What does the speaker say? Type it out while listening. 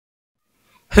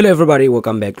Hello everybody,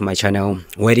 welcome back to my channel.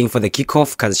 Waiting for the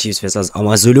kickoff, Kaizer Chiefs versus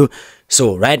Amazulu.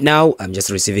 So right now I'm just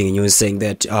receiving news saying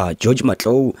that George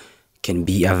Matlou can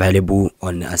be available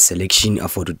on a selection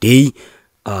for today.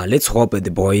 Let's hope that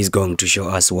the boy is going to show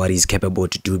us what he's capable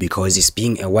to do, because it's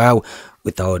been a while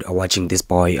without watching this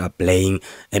boy playing,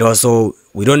 and also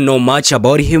we don't know much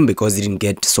about him because he didn't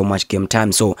get so much game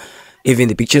time. So even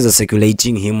the pictures are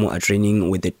circulating him training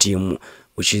with the team,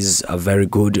 which is very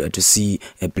good to see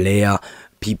a player.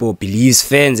 People believes,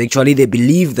 fans actually, they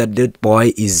believe that that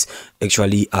boy is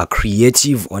actually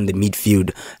creative on the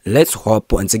midfield. Let's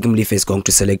hope and secondly is going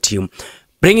to select him.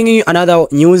 Bringing you another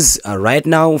news right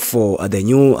now for the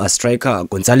new striker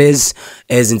Gonzalez,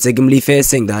 as in secondly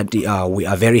saying that we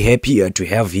are very happy to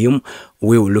have him.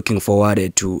 We were looking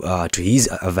forward to his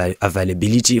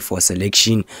availability for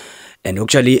selection. And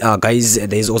actually guys,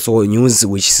 there's also news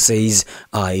which says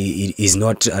he is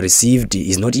not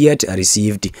yet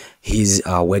received his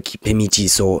work permit,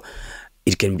 so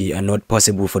it can be not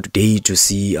possible for today to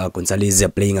see Gonzalez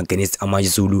playing against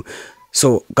Amazulu.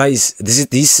 So guys,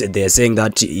 they're saying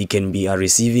that he can be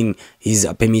receiving his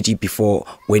permit before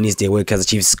Wednesday, where Kaizer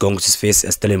Chiefs is going to face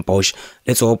Stellenbosch.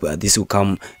 Let's hope this will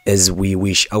come as we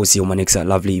wish. I will see you on my next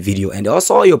lovely video, and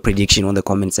also your prediction on the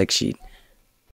comment section.